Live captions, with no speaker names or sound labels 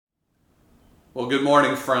Well, good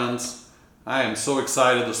morning, friends. I am so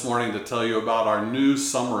excited this morning to tell you about our new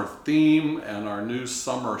summer theme and our new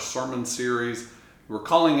summer sermon series. We're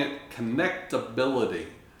calling it Connectability.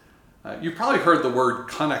 You've probably heard the word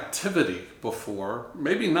connectivity before,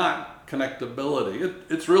 maybe not connectability.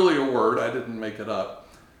 It's really a word, I didn't make it up.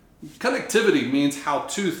 Connectivity means how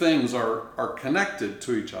two things are connected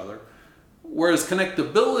to each other, whereas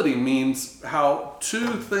connectability means how two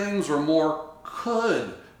things or more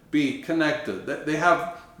could be connected. They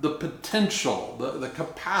have the potential, the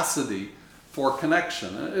capacity for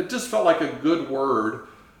connection. It just felt like a good word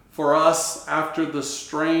for us after the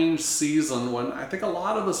strange season when I think a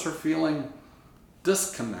lot of us are feeling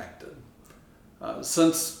disconnected.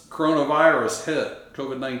 Since coronavirus hit,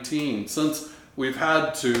 COVID-19, since we've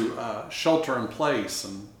had to shelter in place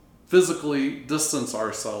and physically distance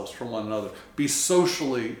ourselves from one another, be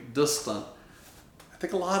socially distant, I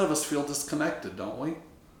think a lot of us feel disconnected, don't we?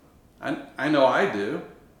 I know I do.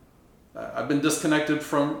 I've been disconnected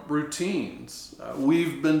from routines.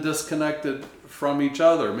 We've been disconnected from each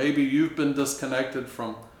other. Maybe you've been disconnected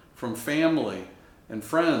from family and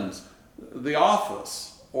friends, the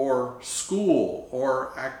office, or school,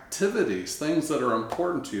 or activities, things that are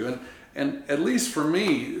important to you. And at least for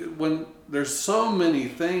me, when there's so many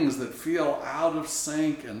things that feel out of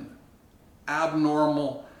sync and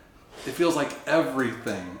abnormal, it feels like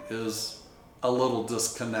everything is a little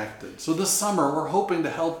disconnected. So this summer, we're hoping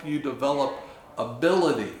to help you develop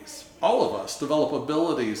abilities, all of us develop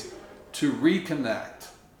abilities to reconnect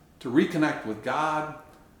with God,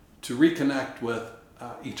 to reconnect with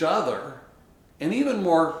each other, and even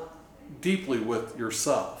more deeply with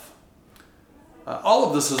yourself. All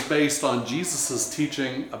of this is based on Jesus'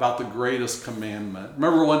 teaching about the greatest commandment.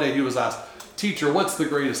 Remember one day he was asked, "Teacher, what's the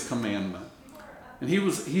greatest commandment?" And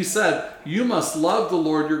he said, "You must love the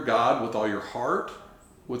Lord your God with all your heart,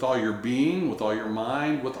 with all your being, with all your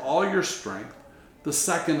mind, with all your strength. The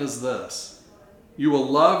second is this: you will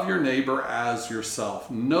love your neighbor as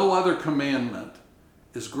yourself. No other commandment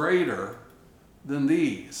is greater than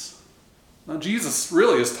these." Now, Jesus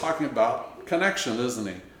really is talking about connection, isn't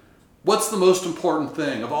he? What's the most important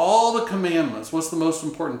thing? Of all the commandments, what's the most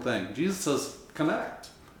important thing? Jesus says, connect.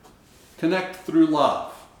 Connect through love.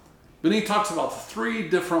 Then he talks about three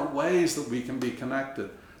different ways that we can be connected.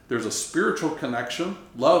 There's a spiritual connection.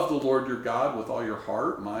 Love the Lord your God with all your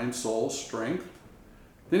heart, mind, soul, strength.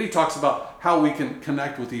 Then he talks about how we can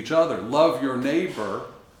connect with each other. Love your neighbor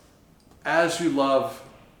as you love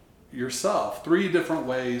yourself. Three different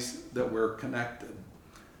ways that we're connected.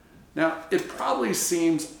 Now, it probably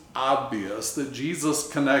seems obvious that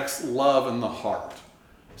Jesus connects love in the heart.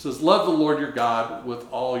 He says, love the Lord your God with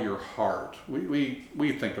all your heart. We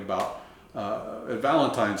think about, at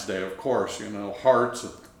Valentine's Day, of course, hearts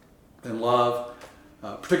and love,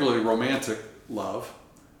 particularly romantic love.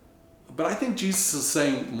 But I think Jesus is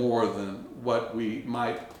saying more than what we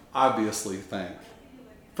might obviously think.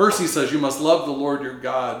 First, he says, you must love the Lord your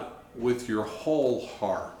God with your whole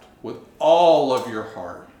heart, with all of your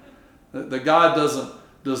heart. That God doesn't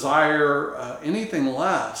desire anything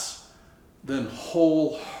less than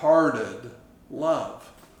wholehearted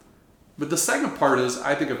love. But the second part is,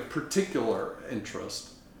 I think, of particular interest.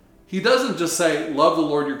 He doesn't just say, love the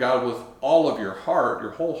Lord your God with all of your heart, your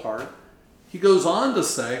whole heart. He goes on to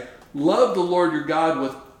say, love the Lord your God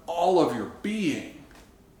with all of your being,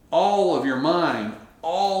 all of your mind,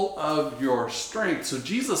 all of your strength. So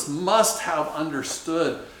Jesus must have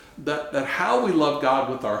understood that how we love God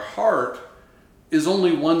with our heart is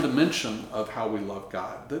only one dimension of how we love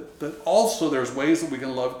God. That also there's ways that we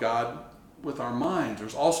can love God with our minds.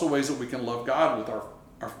 There's also ways that we can love God with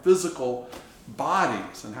our physical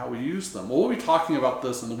bodies and how we use them. Well, we'll be talking about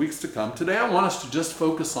this in the weeks to come. Today I want us to just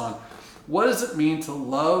focus on what does it mean to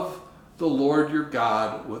love the Lord your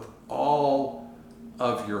God with all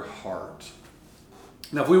of your heart.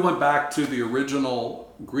 Now, if we went back to the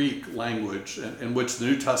original Greek language in which the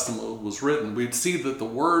New Testament was written, we'd see that the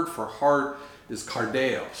word for heart is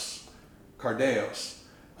cardios. Cardios.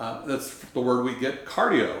 That's the word we get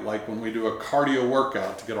cardio, like when we do a cardio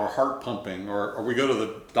workout to get our heart pumping, or we go to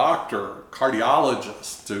the doctor,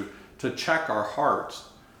 cardiologist, to check our hearts.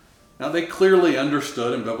 Now, they clearly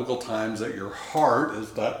understood in biblical times that your heart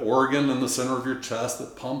is that organ in the center of your chest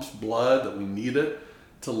that pumps blood, that we need it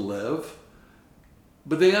to live.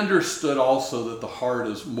 But they understood also that the heart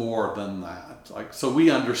is more than that. So we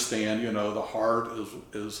understand, the heart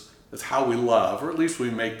is how we love, or at least we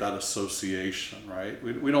make that association, right?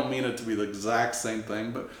 We don't mean it to be the exact same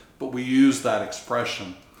thing, but we use that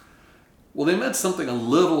expression. Well, they meant something a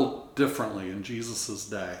little differently in Jesus'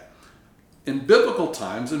 day. In biblical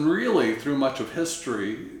times, and really through much of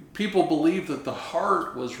history, people believed that the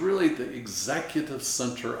heart was really the executive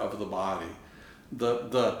center of the body,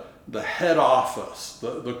 the head office,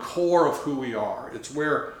 the core of who we are. It's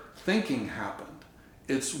where thinking happened.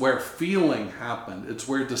 It's where feeling happened. It's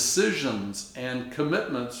where decisions and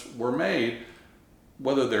commitments were made,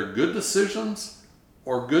 whether they're good decisions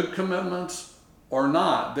or good commitments or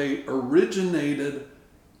not. They originated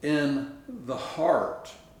in the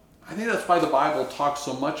heart. I think that's why the Bible talks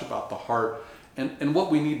so much about the heart and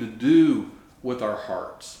what we need to do with our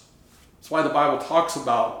hearts. That's why the Bible talks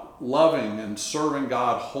about loving and serving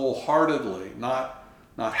God wholeheartedly, not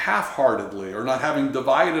half-heartedly, or not having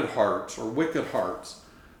divided hearts or wicked hearts.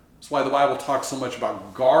 That's why the Bible talks so much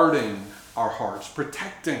about guarding our hearts,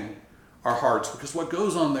 protecting our hearts, because what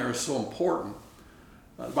goes on there is so important.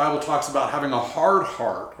 The Bible talks about having a hard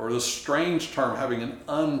heart, or the strange term, having an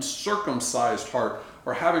uncircumcised heart,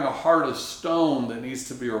 or having a heart of stone that needs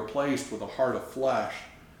to be replaced with a heart of flesh.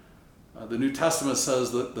 The New Testament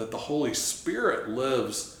says that the Holy Spirit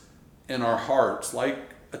lives in our hearts like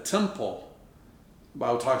a temple. The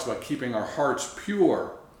Bible talks about keeping our hearts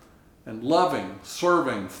pure and loving,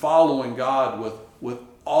 serving, following God with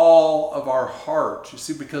all of our hearts. You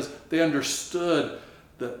see, because they understood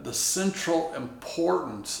the central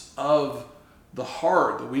importance of the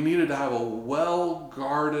heart, that we needed to have a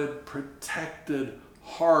well-guarded, protected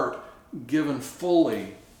heart given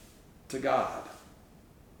fully to God.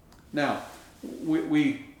 Now,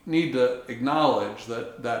 we need to acknowledge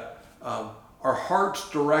that our hearts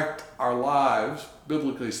direct our lives,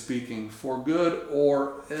 biblically speaking, for good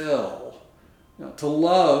or ill. You know, to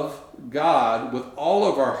love God with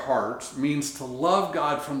all of our hearts means to love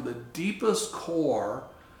God from the deepest core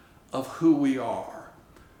of who we are.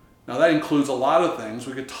 Now, that includes a lot of things.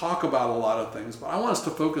 We could talk about a lot of things, but I want us to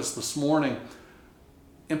focus this morning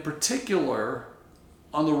in particular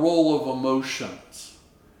on the role of emotions.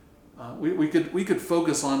 We could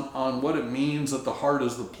focus on what it means that the heart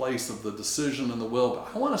is the place of the decision and the will, but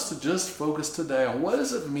I want us to just focus today on what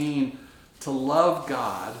does it mean to love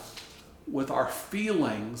God with our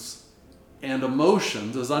feelings and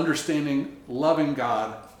emotions, as understanding loving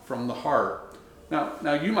God from the heart.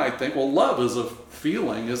 Now you might think, well, love is a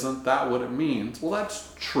feeling, isn't that what it means? Well,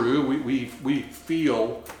 that's true. We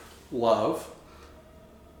feel love.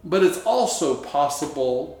 But it's also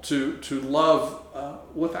possible to love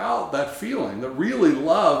without that feeling. That really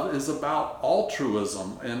love is about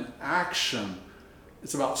altruism and action.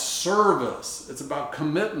 It's about service. It's about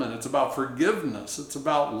commitment. It's about forgiveness. It's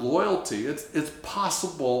about loyalty. It's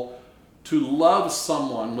possible to love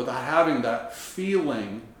someone without having that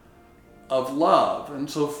feeling of love. And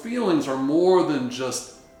so feelings are more than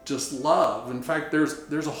just love. In fact,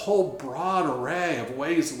 there's a whole broad array of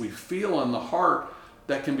ways that we feel in the heart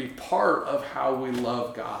that can be part of how we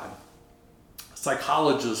love God.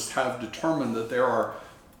 Psychologists have determined that there are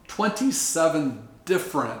 27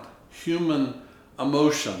 different human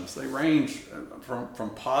emotions. They range from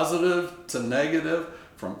positive to negative,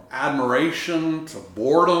 from admiration to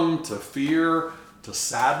boredom to fear to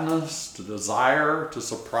sadness to desire to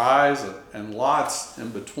surprise, and lots in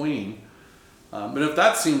between. But if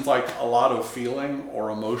that seems like a lot of feeling or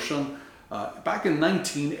emotion, back in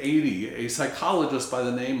 1980, a psychologist by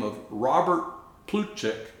the name of Robert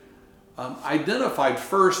Plutchik identified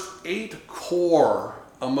first 8 core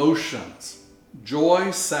emotions: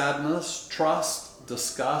 joy, sadness, trust,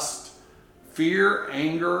 disgust, fear,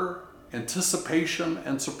 anger, anticipation,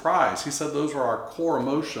 and surprise. He said those are our core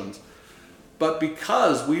emotions. But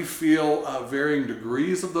because we feel varying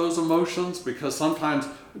degrees of those emotions, because sometimes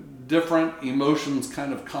different emotions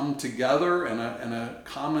kind of come together in a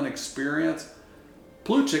common experience,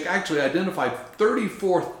 Plutchik actually identified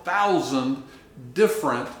 34,000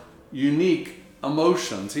 different unique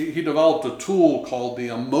emotions. He developed a tool called the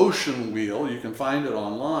emotion wheel, you can find it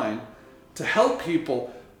online, to help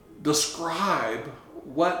people describe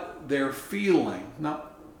what they're feeling.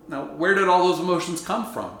 Now, where did all those emotions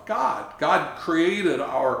come from? God. God created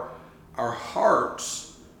our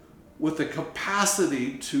hearts with the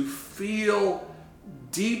capacity to feel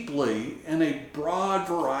deeply in a broad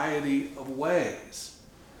variety of ways.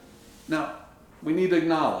 Now, we need to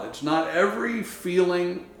acknowledge not every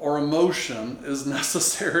feeling or emotion is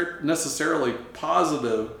necessarily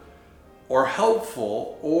positive or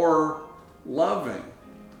helpful or loving.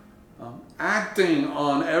 Acting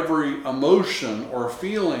on every emotion or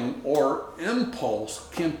feeling or impulse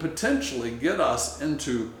can potentially get us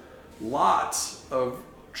into lots of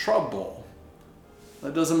trouble.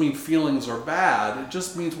 That doesn't mean feelings are bad. It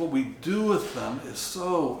just means what we do with them is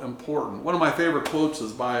so important. One of my favorite quotes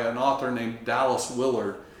is by an author named Dallas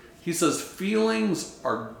Willard. He says, "Feelings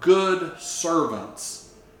are good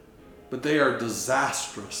servants but they are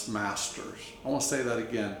disastrous masters. I want to say that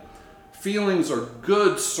again. Feelings are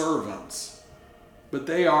good servants, but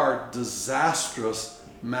they are disastrous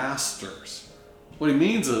masters. What he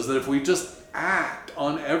means is that if we just act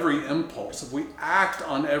on every impulse, if we act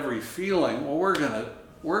on every feeling, well, we're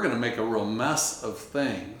gonna make a real mess of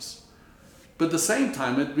things. But at the same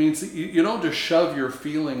time, it means that you don't just shove your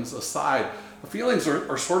feelings aside. Feelings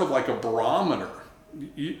are sort of like a barometer.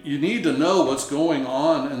 You need to know what's going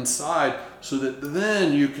on inside so that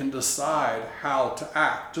then you can decide how to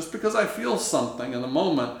act. Just because I feel something in the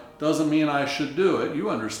moment doesn't mean I should do it.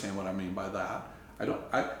 You understand what I mean by that.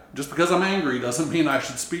 Just because I'm angry doesn't mean I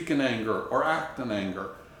should speak in anger or act in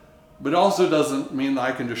anger. But it also doesn't mean that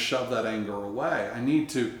I can just shove that anger away. I need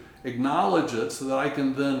to acknowledge it so that I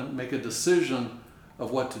can then make a decision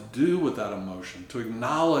of what to do with that emotion, to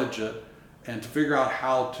acknowledge it and to figure out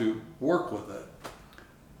how to work with it.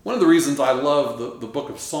 One of the reasons I love the book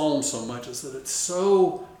of Psalms so much is that it's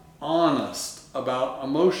so honest about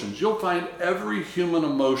emotions. You'll find every human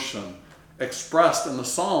emotion expressed in the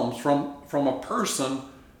Psalms from a person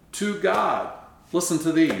to God. Listen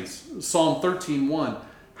to these. Psalm 13:1.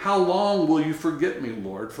 How long will you forget me,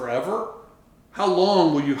 Lord? Forever? How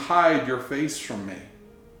long will you hide your face from me?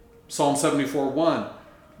 Psalm 74:1.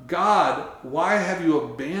 God, why have you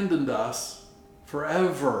abandoned us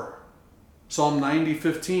forever? Psalm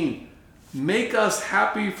 90:15. Make us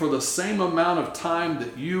happy for the same amount of time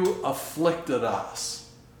that you afflicted us.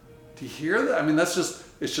 Do you hear that? I mean, it's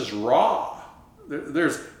just raw.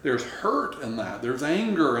 There's hurt in that. There's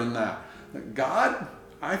anger in that. God,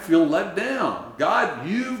 I feel let down. God,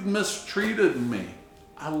 you've mistreated me.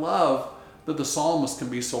 I love that the psalmist can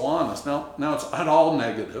be so honest. Now it's not all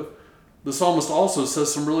negative. The psalmist also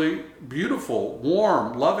says some really beautiful,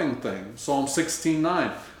 warm, loving things. Psalm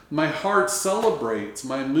 16:9. My heart celebrates.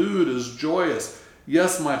 My mood is joyous.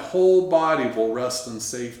 Yes, my whole body will rest in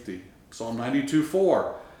safety. Psalm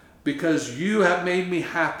 92:4. Because you have made me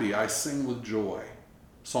happy, I sing with joy.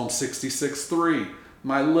 Psalm 66:3.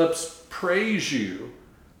 My lips praise you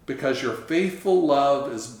because your faithful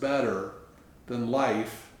love is better than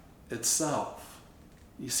life itself.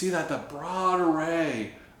 You see that broad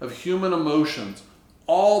array of human emotions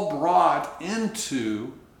all brought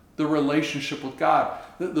into the relationship with God.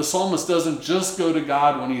 The psalmist doesn't just go to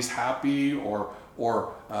God when he's happy or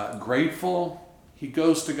grateful. He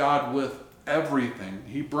goes to God with everything.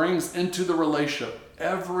 He brings into the relationship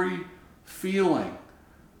every feeling.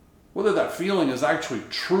 Whether that feeling is actually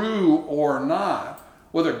true or not,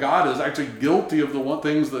 whether God is actually guilty of the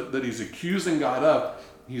things that he's accusing God of,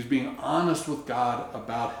 he's being honest with God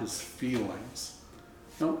about his feelings.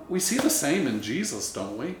 Now, we see the same in Jesus,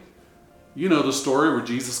 don't we? You know the story where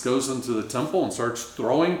Jesus goes into the temple and starts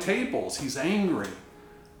throwing tables. He's angry.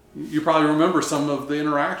 You probably remember some of the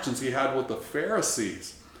interactions he had with the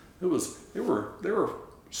Pharisees. They were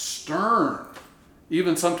stern.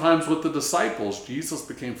 Even sometimes with the disciples, Jesus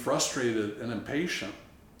became frustrated and impatient.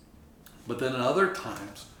 But then in other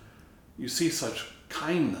times, you see such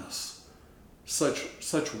kindness,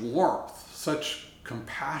 such warmth, such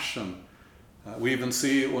compassion. We even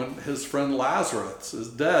see when his friend Lazarus is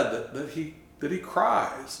dead that he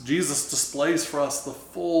cries. Jesus displays for us the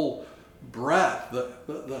full breadth,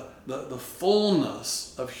 the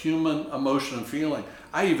fullness of human emotion and feeling.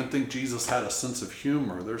 I even think Jesus had a sense of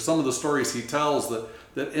humor. There's some of the stories he tells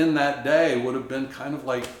that in that day would have been kind of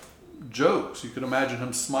like jokes. You could imagine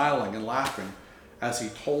him smiling and laughing as he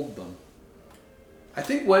told them. I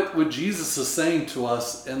think what Jesus is saying to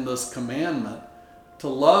us in this commandment to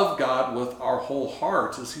love God with our whole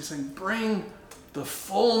hearts is he's saying, bring the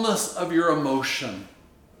fullness of your emotion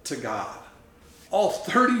to God. All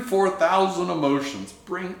 34,000 emotions,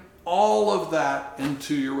 bring all of that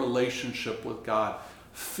into your relationship with God.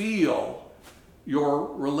 Feel your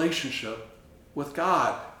relationship with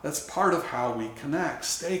God. That's part of how we connect,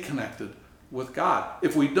 stay connected with God.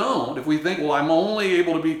 If we don't, if we think, well, I'm only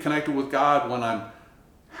able to be connected with God when I'm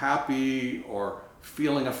happy or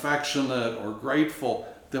feeling affectionate or grateful,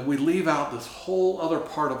 then we leave out this whole other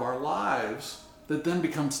part of our lives that then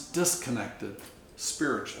becomes disconnected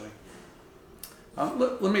spiritually.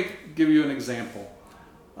 Let me give you an example.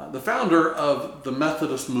 The founder of the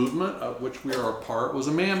Methodist movement, of which we are a part, was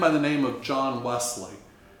a man by the name of John Wesley.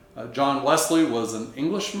 John Wesley was an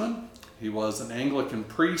Englishman. He was an Anglican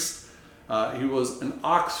priest. He was an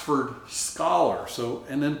Oxford scholar, so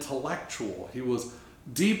an intellectual. He was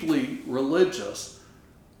deeply religious.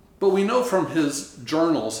 But we know from his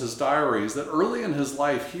journals, his diaries, that early in his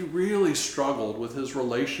life, he really struggled with his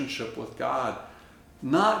relationship with God.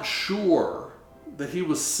 Not sure that he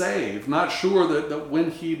was saved, not sure that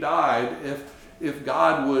when he died, if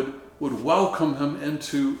God would welcome him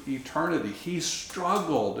into eternity. He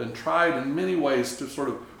struggled and tried in many ways to sort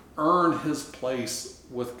of earn his place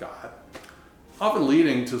with God, often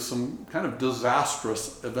leading to some kind of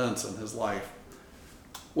disastrous events in his life.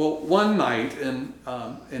 Well, one night in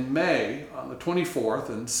May, on the 24th,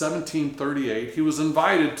 in 1738, he was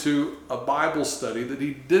invited to a Bible study that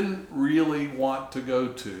he didn't really want to go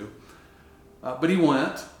to, but he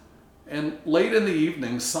went. And late in the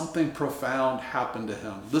evening, something profound happened to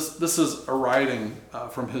him. This is a writing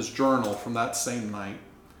from his journal from that same night.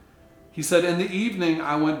 He said, "In the evening,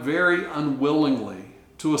 I went very unwillingly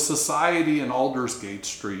to a society in Aldersgate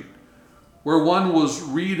Street, where one was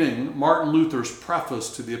reading Martin Luther's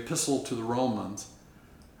preface to the Epistle to the Romans.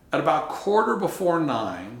 At about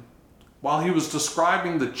 9:15, while he was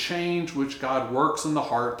describing the change which God works in the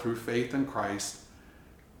heart through faith in Christ,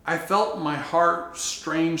 I felt my heart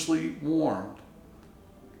strangely warmed.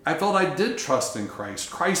 I felt I did trust in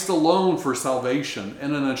Christ alone for salvation,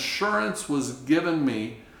 and an assurance was given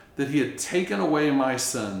me that he had taken away my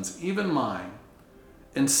sins, even mine,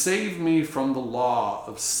 and saved me from the law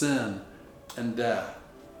of sin and death."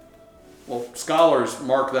 Well, scholars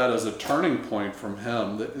mark that as a turning point from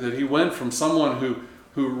him, that he went from someone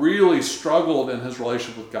who really struggled in his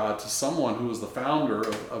relationship with God to someone who was the founder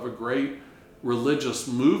of a great religious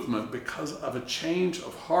movement because of a change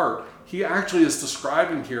of heart. He actually is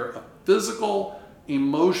describing here a physical,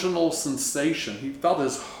 emotional sensation. He felt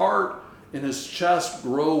his heart in his chest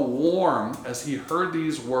grow warm as he heard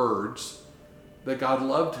these words that God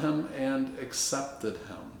loved him and accepted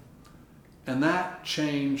him. And that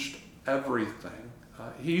changed everything.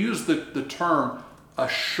 He used the term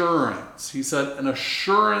assurance. He said, "An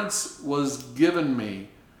assurance was given me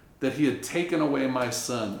that he had taken away my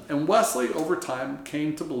sin." And Wesley, over time,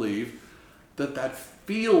 came to believe that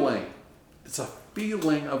feeling, it's a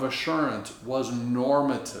feeling of assurance, was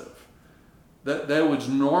normative. That it was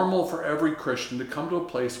normal for every Christian to come to a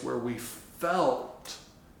place where we felt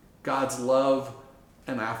God's love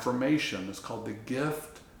and affirmation. It's called the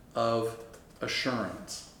gift of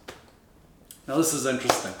assurance. Now, this is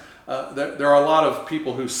interesting. There are a lot of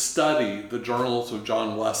people who study the journals of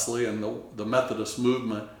John Wesley and the Methodist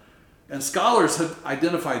movement. And scholars have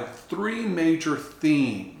identified three major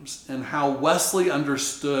themes in how Wesley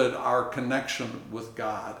understood our connection with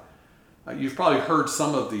God. You've probably heard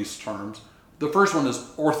some of these terms. The first one is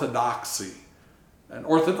orthodoxy. And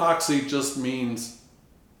orthodoxy just means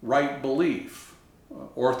right belief.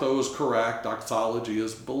 Ortho is correct, doxology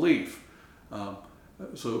is belief.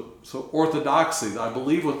 So orthodoxy, I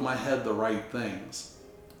believe with my head the right things.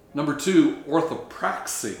 Number two,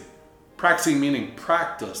 orthopraxy. Praxy meaning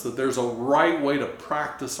practice, that there's a right way to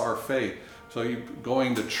practice our faith. So you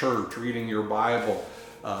going to church, reading your Bible,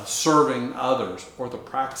 serving others,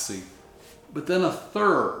 orthopraxy. But then a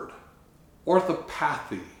third,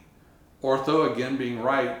 orthopathy. Ortho again being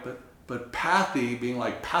right, but pathy being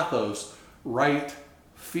like pathos, right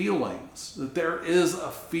feelings. That there is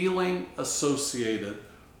a feeling associated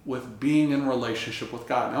with being in relationship with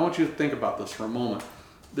God. Now I want you to think about this for a moment.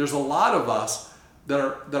 There's a lot of us that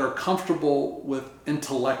are comfortable with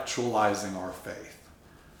intellectualizing our faith.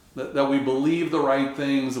 That we believe the right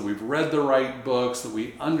things, that we've read the right books, that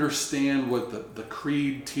we understand what the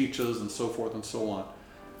creed teaches, and so forth and so on.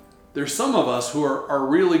 There's some of us who are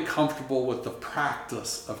really comfortable with the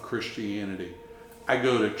practice of Christianity. I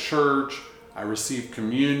go to church, I receive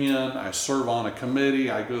communion, I serve on a committee,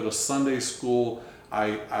 I go to Sunday school,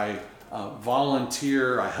 I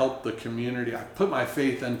volunteer, I help the community, I put my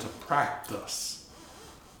faith into practice.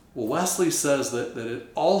 Well, Wesley says that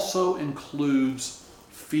it also includes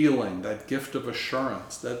feeling, that gift of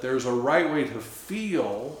assurance, that there's a right way to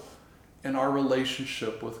feel in our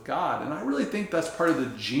relationship with God. And I really think that's part of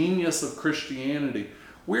the genius of Christianity.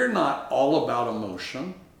 We're not all about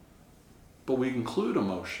emotion, but we include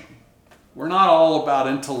emotion. We're not all about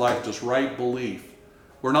intellect, just right belief.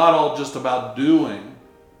 We're not all just about doing.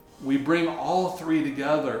 We bring all three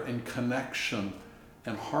together in connection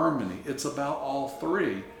and harmony. It's about all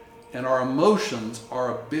three. And our emotions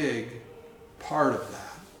are a big part of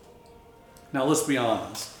that. Now, let's be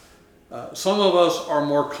honest. Some of us are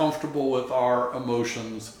more comfortable with our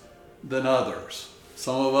emotions than others.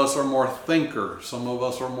 Some of us are more thinkers. Some of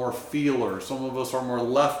us are more feelers. Some of us are more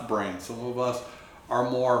left brain. Some of us are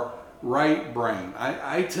more right brain.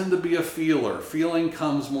 I tend to be a feeler. Feeling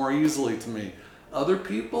comes more easily to me. Other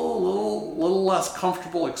people, a little less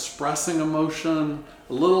comfortable expressing emotion,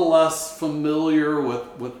 a little less familiar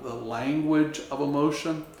with the language of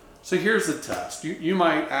emotion. So here's the test. You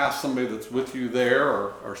might ask somebody that's with you there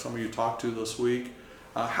or somebody you talked to this week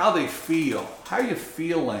how they feel. How are you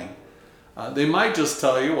feeling They might just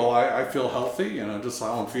tell you, well, I feel healthy, just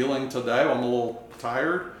how I'm feeling today. I'm a little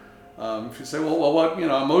tired. If you say, well, what,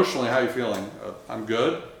 emotionally, how are you feeling? I'm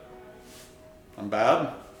good. I'm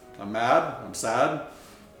bad. I'm mad. I'm sad.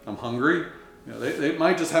 I'm hungry. They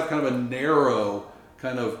might just have kind of a narrow,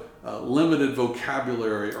 kind of limited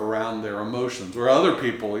vocabulary around their emotions. Or other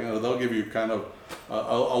people, they'll give you kind of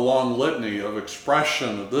a long litany of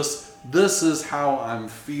expression of this is how I'm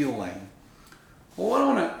feeling. Well, what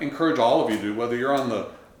I want to encourage all of you to do, whether you're on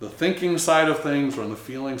the thinking side of things or on the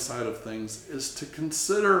feeling side of things, is to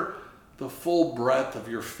consider the full breadth of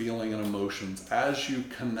your feeling and emotions as you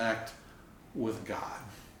connect with God.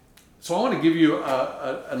 So I want to give you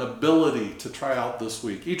an ability to try out this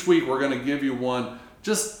week. Each week we're going to give you one,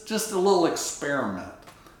 just a little experiment.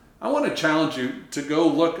 I want to challenge you to go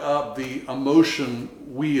look up the emotion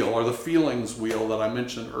wheel or the feelings wheel that I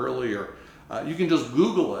mentioned earlier. You can just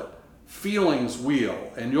Google it, feelings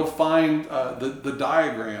wheel, and you'll find the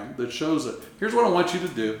diagram that shows it. Here's what I want you to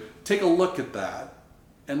do. Take a look at that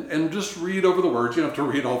and just read over the words. You don't have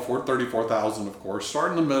to read all 34,000, of course. Start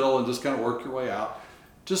in the middle and just kind of work your way out.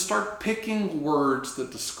 Just start picking words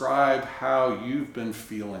that describe how you've been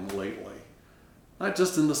feeling lately. Not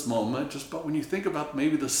just in this moment, but when you think about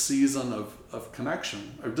maybe the season of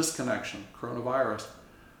connection or disconnection, coronavirus,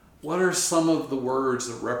 what are some of the words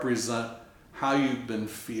that represent how you've been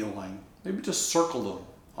feeling? Maybe just circle them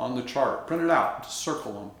on the chart. Print it out, just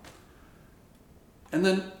circle them. And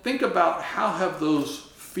then think about how have those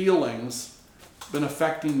feelings been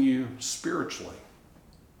affecting you spiritually.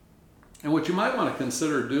 And what you might want to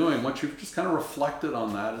consider doing, once you've just kind of reflected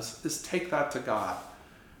on that, is take that to God.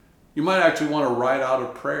 You might actually want to write out a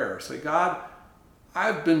prayer. Say, God,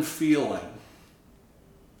 I've been feeling.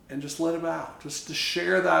 And just let it out. Just to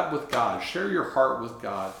share that with God. Share your heart with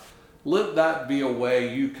God. Let that be a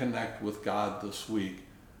way you connect with God this week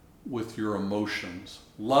with your emotions.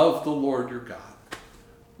 Love the Lord your God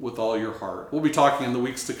with all your heart. We'll be talking in the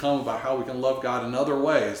weeks to come about how we can love God in other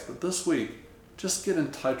ways. But this week, just get in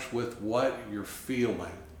touch with what you're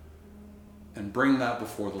feeling and bring that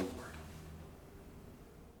before the Lord.